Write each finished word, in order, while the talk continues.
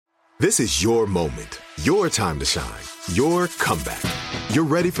This is your moment, your time to shine, your comeback. You're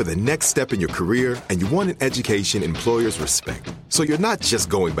ready for the next step in your career, and you want an education employers respect. So you're not just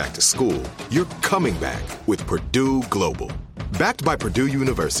going back to school, you're coming back with Purdue Global. Backed by Purdue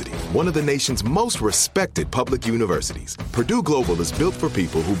University, one of the nation's most respected public universities, Purdue Global is built for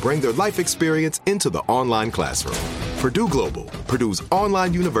people who bring their life experience into the online classroom. Purdue Global, Purdue's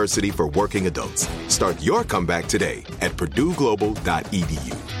online university for working adults. Start your comeback today at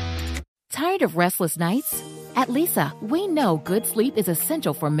purdueglobal.edu. Tired of restless nights? At Leesa, we know good sleep is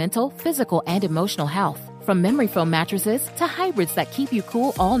essential for mental, physical, and emotional health. From memory foam mattresses to hybrids that keep you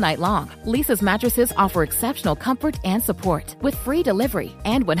cool all night long, Leesa's mattresses offer exceptional comfort and support with free delivery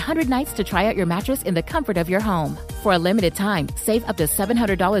and 100 nights to try out your mattress in the comfort of your home. For a limited time, save up to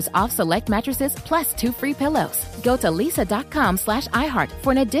 $700 off select mattresses plus 2 free pillows. Go to leesa.com/iHeart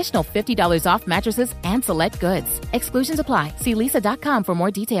for an additional $50 off mattresses and select goods. Exclusions apply. See leesa.com for more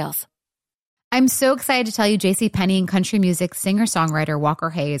details. I'm so excited to tell you JCPenney and country music singer-songwriter Walker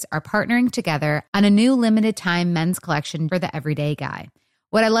Hayes are partnering together on a new limited-time men's collection for the everyday guy.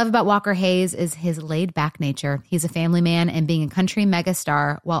 What I love about Walker Hayes is his laid-back nature. He's a family man, and being a country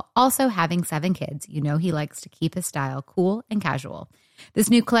megastar while also having 7 kids, you know he likes to keep his style cool and casual. This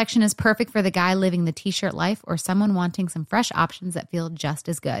new collection is perfect for the guy living the t-shirt life or someone wanting some fresh options that feel just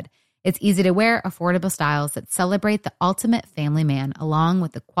as good. It's easy to wear, affordable styles that celebrate the ultimate family man, along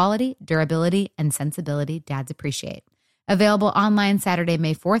with the quality, durability, and sensibility dads appreciate. Available online Saturday,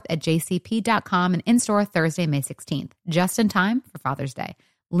 May 4th at jcp.com and in-store Thursday, May 16th, just in time for Father's Day.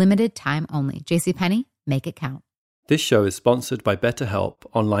 Limited time only. JCPenney, make it count. This show is sponsored by BetterHelp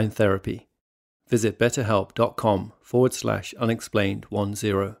Online Therapy. Visit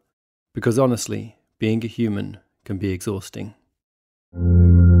betterhelp.com/unexplained10. Because honestly, being a human can be exhausting.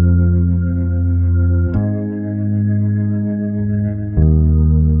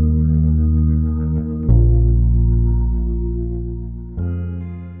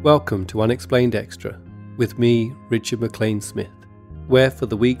 Welcome to Unexplained Extra, with me, Richard McLean Smith, where for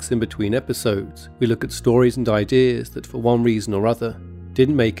the weeks in between episodes, we look at stories and ideas that for one reason or other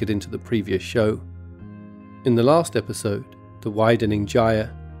didn't make it into the previous show. In the last episode, The Widening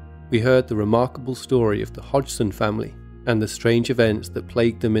Gyre, we heard the remarkable story of the Hodgson family and the strange events that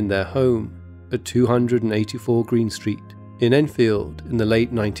plagued them in their home at 284 Green Street in Enfield in the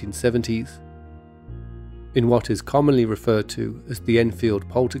late 1970s. In what is commonly referred to as the Enfield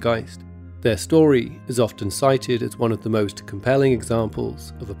poltergeist, their story is often cited as one of the most compelling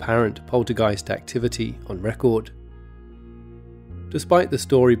examples of apparent poltergeist activity on record. Despite the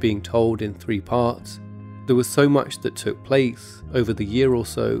story being told in 3 parts, there was so much that took place over the year or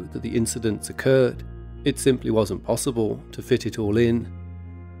so that the incidents occurred, it simply wasn't possible to fit it all in.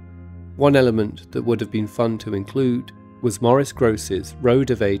 One element that would have been fun to include was Maurice Gross's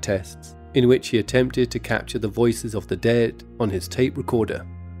Rodavay tests, in which he attempted to capture the voices of the dead on his tape recorder.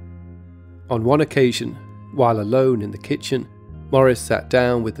 On one occasion, while alone in the kitchen, Maurice sat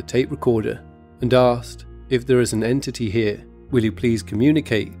down with the tape recorder and asked, "If there is an entity here, will you please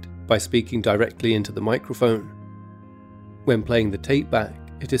communicate by speaking directly into the microphone?" When playing the tape back,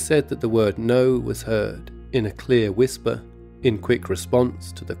 it is said that the word "no" was heard in a clear whisper in quick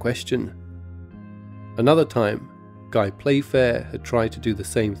response to the question. Another time, Guy Playfair had tried to do the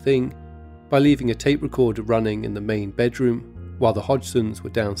same thing by leaving a tape recorder running in the main bedroom while the Hodgsons were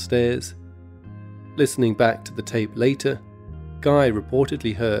downstairs. Listening back to the tape later, Guy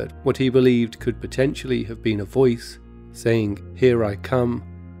reportedly heard what he believed could potentially have been a voice saying, "Here I come,"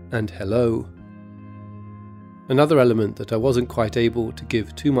 and "hello." Another element that I wasn't quite able to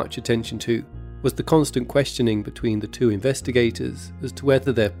give too much attention to was the constant questioning between the 2 investigators as to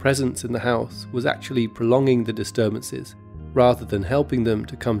whether their presence in the house was actually prolonging the disturbances rather than helping them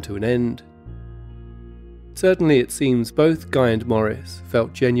to come to an end. Certainly it seems both Guy and Maurice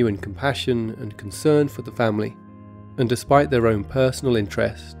felt genuine compassion and concern for the family, and despite their own personal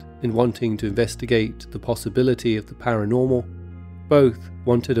interest in wanting to investigate the possibility of the paranormal, both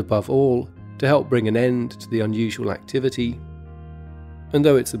wanted above all to help bring an end to the unusual activity. And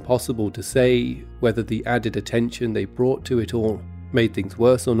though it's impossible to say whether the added attention they brought to it all made things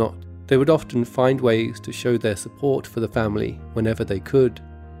worse or not, they would often find ways to show their support for the family whenever they could.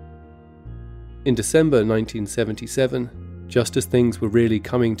 In December 1977, just as things were really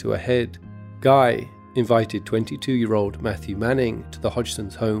coming to a head, Guy invited 22-year-old Matthew Manning to the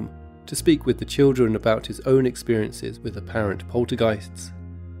Hodgsons' home to speak with the children about his own experiences with apparent poltergeists.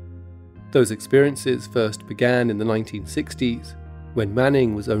 Those experiences first began in the 1960s, when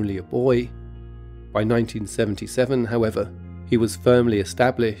Manning was only a boy. By 1977, however, he was firmly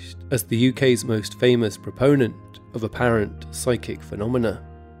established as the UK's most famous proponent of apparent psychic phenomena.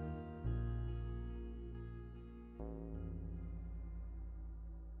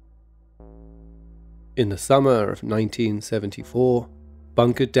 In the summer of 1974,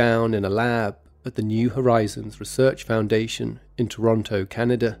 bunkered down in a lab at the New Horizons Research Foundation in Toronto,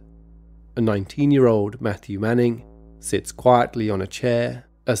 Canada, a 19-year-old Matthew Manning sits quietly on a chair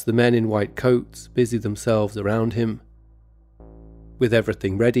as the men in white coats busy themselves around him. With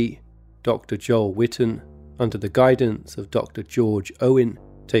everything ready, Dr. Joel Witten, under the guidance of Dr. George Owen,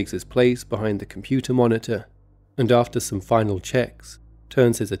 takes his place behind the computer monitor and after some final checks,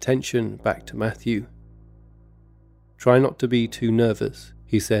 turns his attention back to Matthew. "Try not to be too nervous,"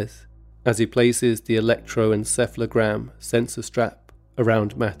 he says, as he places the electroencephalogram sensor strap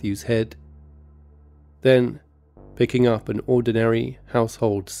around Matthew's head. Then, picking up an ordinary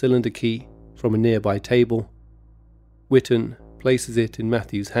household cylinder key from a nearby table, Witten places it in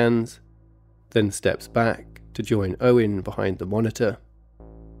Matthew's hands, then steps back to join Owen behind the monitor.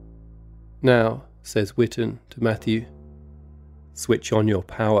 "Now," says Witten to Matthew, "switch on your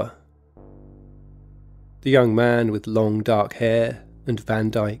power." The young man with long dark hair and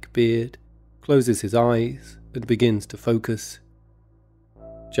Van Dyke beard closes his eyes and begins to focus.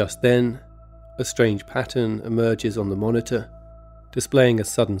 Just then, a strange pattern emerges on the monitor, displaying a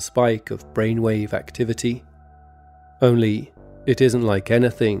sudden spike of brainwave activity. Only, it isn't like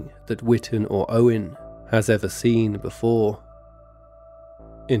anything that Witten or Owen has ever seen before.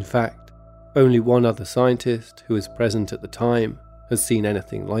 In fact, only one other scientist who was present at the time has seen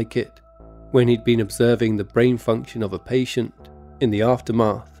anything like it, when he'd been observing the brain function of a patient in the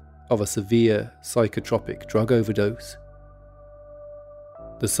aftermath of a severe psychotropic drug overdose.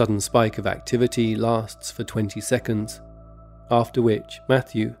 The sudden spike of activity lasts for 20 seconds, after which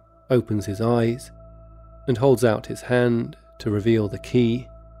Matthew opens his eyes and holds out his hand to reveal the key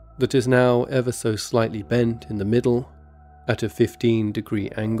that is now ever so slightly bent in the middle at a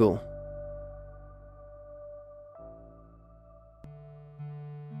 15-degree angle.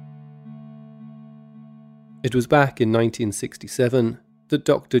 It was back in 1967 that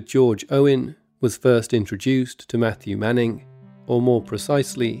Dr. George Owen was first introduced to Matthew Manning, or more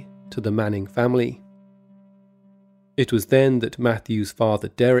precisely, to the Manning family. It was then that Matthew's father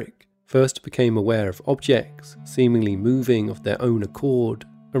Derek first became aware of objects seemingly moving of their own accord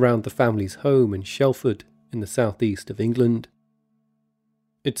around the family's home in Shelford in the southeast of England.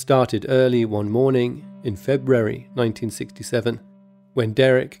 It started early one morning in February 1967, when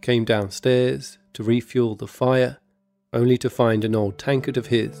Derek came downstairs to refuel the fire, only to find an old tankard of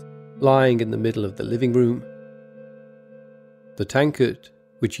his lying in the middle of the living room. The tankard,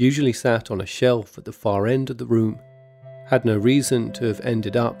 which usually sat on a shelf at the far end of the room, had no reason to have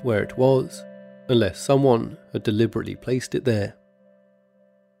ended up where it was, unless someone had deliberately placed it there.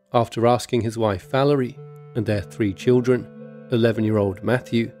 After asking his wife Valerie and their 3 children, 11-year-old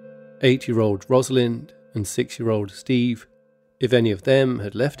Matthew, 8-year-old Rosalind and 6-year-old Steve, if any of them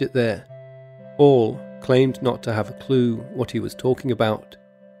had left it there, all claimed not to have a clue what he was talking about.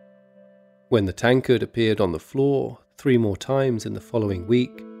 When the tankard appeared on the floor 3 more times in the following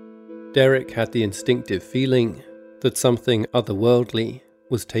week, Derek had the instinctive feeling that something otherworldly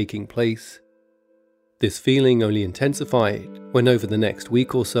was taking place. This feeling only intensified when over the next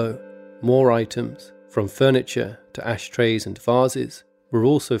week or so, more items, from furniture to ashtrays and vases, were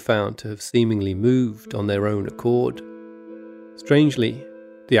also found to have seemingly moved on their own accord. Strangely,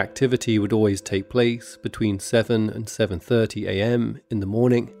 the activity would always take place between 7 and 7:30 a.m. in the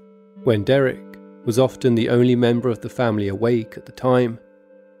morning, when Derek was often the only member of the family awake at the time.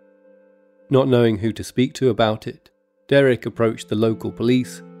 Not knowing who to speak to about it, Derek approached the local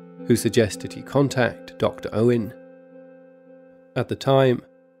police, who suggested he contact Dr. Owen. At the time,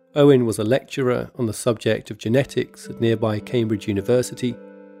 Owen was a lecturer on the subject of genetics at nearby Cambridge University,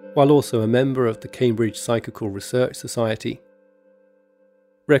 while also a member of the Cambridge Psychical Research Society.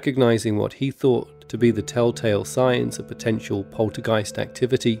 Recognizing what he thought to be the telltale signs of potential poltergeist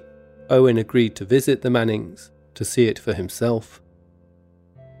activity, Owen agreed to visit the Mannings to see it for himself.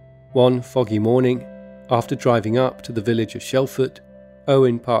 One foggy morning, after driving up to the village of Shelford,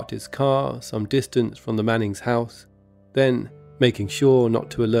 Owen parked his car some distance from the Mannings' house. Then, making sure not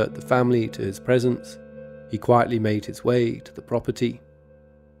to alert the family to his presence, he quietly made his way to the property.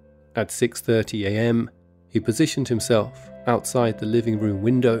 At 6:30 a.m, he positioned himself outside the living room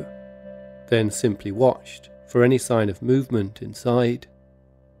window, then simply watched for any sign of movement inside.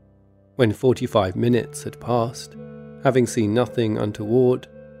 When 45 minutes had passed, having seen nothing untoward,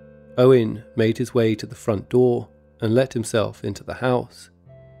 Owen made his way to the front door and let himself into the house.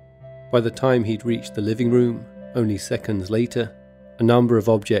 By the time he'd reached the living room, only seconds later, a number of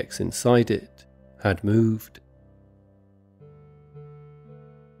objects inside it had moved.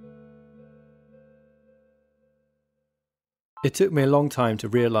 It took me a long time to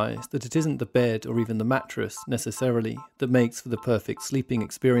realise that it isn't the bed or even the mattress necessarily that makes for the perfect sleeping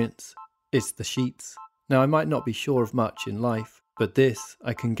experience. It's the sheets. Now, I might not be sure of much in life, but this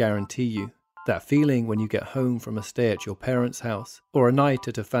I can guarantee you. That feeling when you get home from a stay at your parents' house, or a night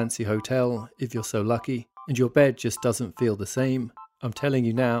at a fancy hotel if you're so lucky, and your bed just doesn't feel the same. I'm telling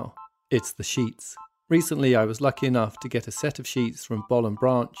you now, it's the sheets. Recently I was lucky enough to get a set of sheets from Boll &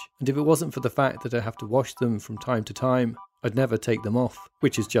 Branch, and if it wasn't for the fact that I have to wash them from time to time, I'd never take them off,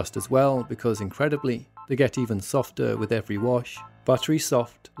 which is just as well because incredibly, they get even softer with every wash. Buttery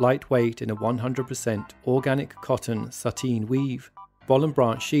soft, lightweight in a 100% organic cotton sateen weave. Boll &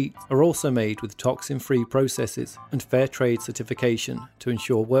 Branch sheets are also made with toxin-free processes and fair trade certification to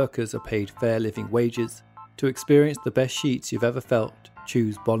ensure workers are paid fair living wages. To experience the best sheets you've ever felt,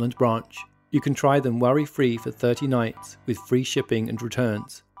 choose Boll & Branch. You can try them worry-free for 30 nights with free shipping and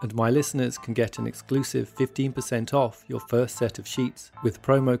returns, and my listeners can get an exclusive 15% off your first set of sheets with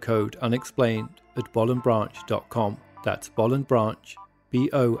promo code UNEXPLAINED at bollandbranch.com. That's Boll & Branch,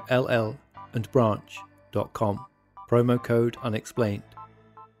 BOLL and branch.com. Promo code UNEXPLAINED.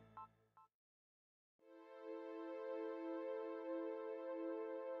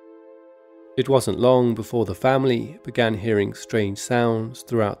 It wasn't long before the family began hearing strange sounds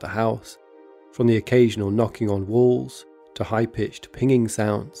throughout the house, from the occasional knocking on walls to high-pitched pinging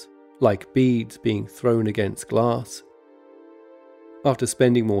sounds, like beads being thrown against glass. After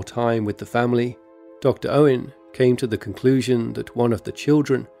spending more time with the family, Dr. Owen came to the conclusion that one of the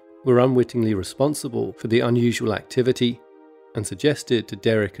children were unwittingly responsible for the unusual activity and suggested to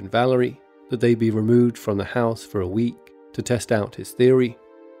Derek and Valerie that they be removed from the house for a week to test out his theory.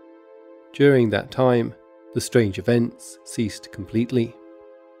 During that time, the strange events ceased completely.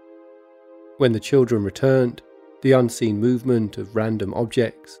 When the children returned, the unseen movement of random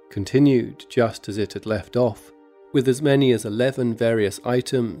objects continued just as it had left off, with as many as 11 various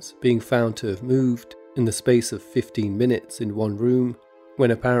items being found to have moved in the space of 15 minutes in one room, when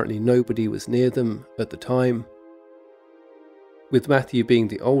apparently nobody was near them at the time. With Matthew being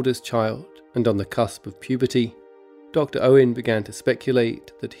the oldest child and on the cusp of puberty, Dr. Owen began to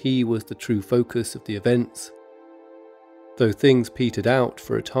speculate that he was the true focus of the events. Though things petered out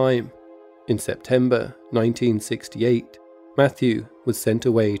for a time, in September 1968, Matthew was sent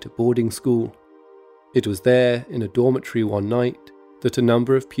away to boarding school. It was there in a dormitory one night that a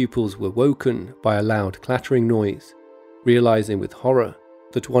number of pupils were woken by a loud clattering noise, realizing with horror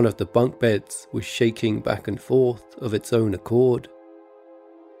that one of the bunk beds was shaking back and forth of its own accord.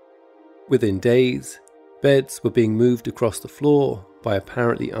 Within days, beds were being moved across the floor by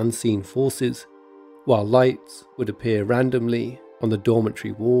apparently unseen forces, while lights would appear randomly on the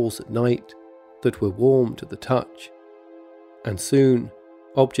dormitory walls at night that were warm to the touch. And soon,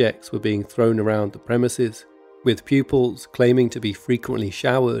 objects were being thrown around the premises, with pupils claiming to be frequently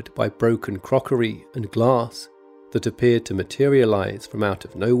showered by broken crockery and glass that appeared to materialize from out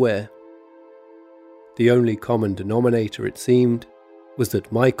of nowhere. The only common denominator, it seemed, was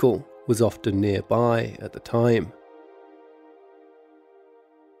that Michael was often nearby at the time.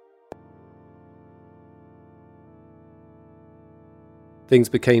 Things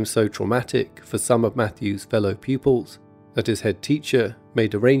became so traumatic for some of Matthew's fellow pupils that his head teacher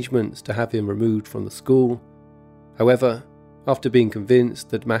made arrangements to have him removed from the school. However, after being convinced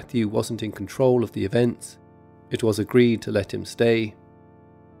that Matthew wasn't in control of the events, it was agreed to let him stay.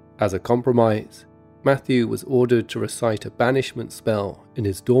 As a compromise, Matthew was ordered to recite a banishment spell in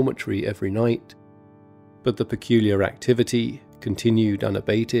his dormitory every night, but the peculiar activity continued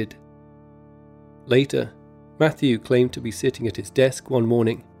unabated. Later, Matthew claimed to be sitting at his desk one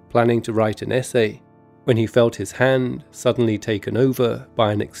morning, planning to write an essay, when he felt his hand suddenly taken over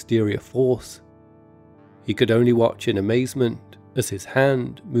by an exterior force. He could only watch in amazement as his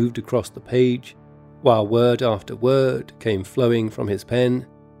hand moved across the page, while word after word came flowing from his pen,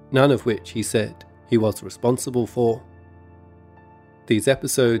 none of which, he said, he was responsible for. These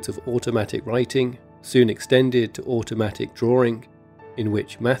episodes of automatic writing soon extended to automatic drawing, in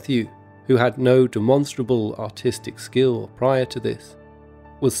which Matthew, who had no demonstrable artistic skill prior to this,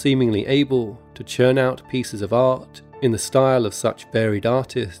 was seemingly able to churn out pieces of art in the style of such varied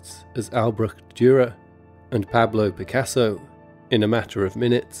artists as Albrecht Dürer and Pablo Picasso in a matter of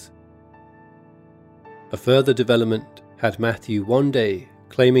minutes. A further development had Matthew one day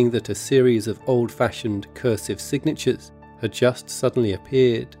claiming that a series of old-fashioned cursive signatures had just suddenly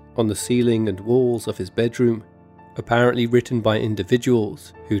appeared on the ceiling and walls of his bedroom, apparently written by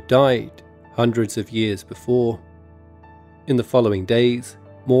individuals who died hundreds of years before. In the following days,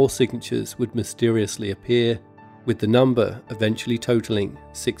 more signatures would mysteriously appear, with the number eventually totaling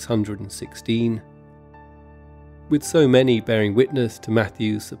 616. With so many bearing witness to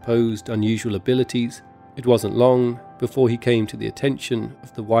Matthew's supposed unusual abilities, it wasn't long before he came to the attention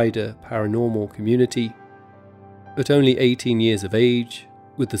of the wider paranormal community. At only 18 years of age,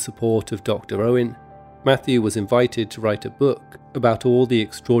 with the support of Dr. Owen, Matthew was invited to write a book about all the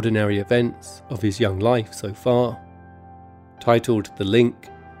extraordinary events of his young life so far. Titled The Link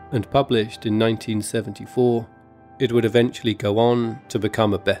and published in 1974, it would eventually go on to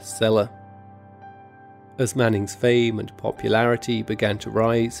become a bestseller. As Manning's fame and popularity began to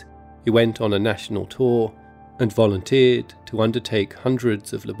rise, he went on a national tour and volunteered to undertake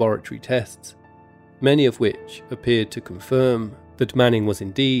hundreds of laboratory tests, many of which appeared to confirm that Manning was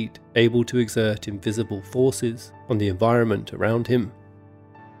indeed able to exert invisible forces on the environment around him.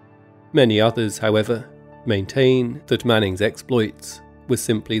 Many others, however, maintain that Manning's exploits were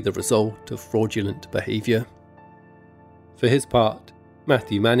simply the result of fraudulent behaviour. For his part,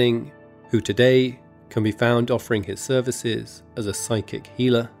 Matthew Manning, who today can be found offering his services as a psychic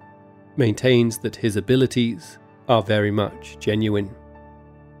healer, maintains that his abilities are very much genuine.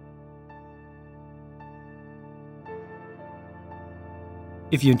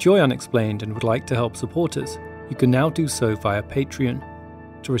 If you enjoy Unexplained and would like to help support us, you can now do so via Patreon.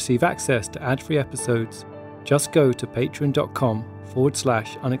 To receive access to ad-free episodes, just go to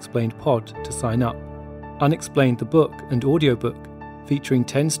patreon.com/unexplainedpod to sign up. Unexplained the book and audiobook, featuring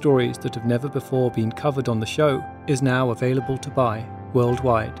 10 stories that have never before been covered on the show, is now available to buy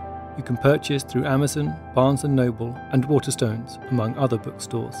worldwide. You can purchase through Amazon, Barnes & Noble and Waterstones, among other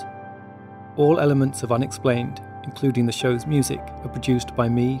bookstores. All elements of Unexplained, including the show's music, are produced by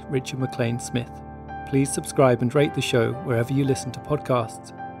me, Richard McLean Smith. Please subscribe and rate the show wherever you listen to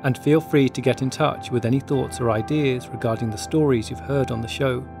podcasts, and feel free to get in touch with any thoughts or ideas regarding the stories you've heard on the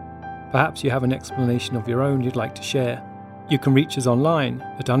show. Perhaps you have an explanation of your own you'd like to share. You can reach us online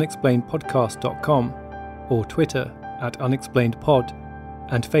at unexplainedpodcast.com or Twitter at unexplainedpod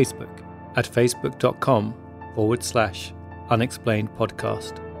and Facebook at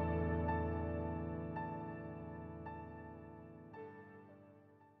facebook.com/unexplainedpodcast.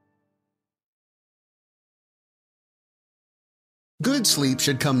 Good sleep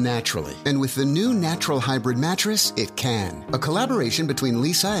should come naturally, and with the new Natural Hybrid mattress, it can. A collaboration between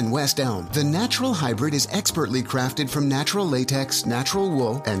Leesa and West Elm, the Natural Hybrid is expertly crafted from natural latex, natural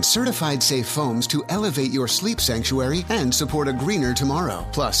wool, and certified safe foams to elevate your sleep sanctuary and support a greener tomorrow.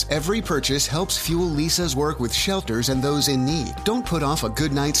 Plus, every purchase helps fuel Leesa's work with shelters and those in need. Don't put off a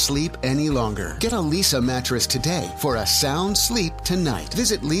good night's sleep any longer. Get a Leesa mattress today for a sound sleep tonight.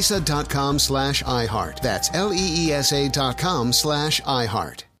 Visit leesa.com/iHeart. That's LEESA.com/iHeart.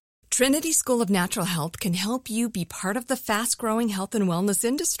 Trinity School of Natural Health can help you be part of the fast-growing health and wellness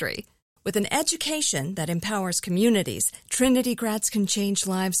industry. With an education that empowers communities, Trinity grads can change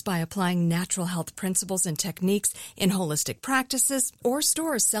lives by applying natural health principles and techniques in holistic practices or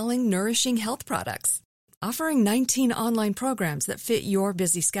stores selling nourishing health products. Offering 19 online programs that fit your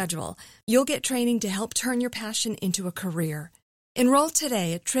busy schedule, you'll get training to help turn your passion into a career. Enroll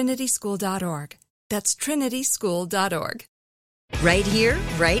today at trinityschool.org. That's trinityschool.org. Right here,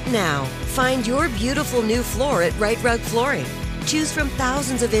 right now. Find your beautiful new floor at Right Rug Flooring. Choose from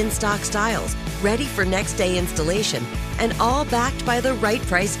thousands of in-stock styles, ready for next day installation, and all backed by the right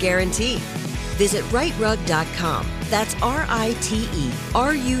price guarantee. Visit rightrug.com. That's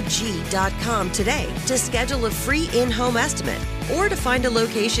RITERUG.com today to schedule a free in-home estimate or to find a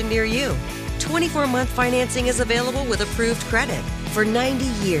location near you. 24-month financing is available with approved credit. For 90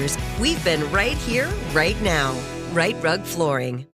 years, we've been right here, right now. Right Rug Flooring.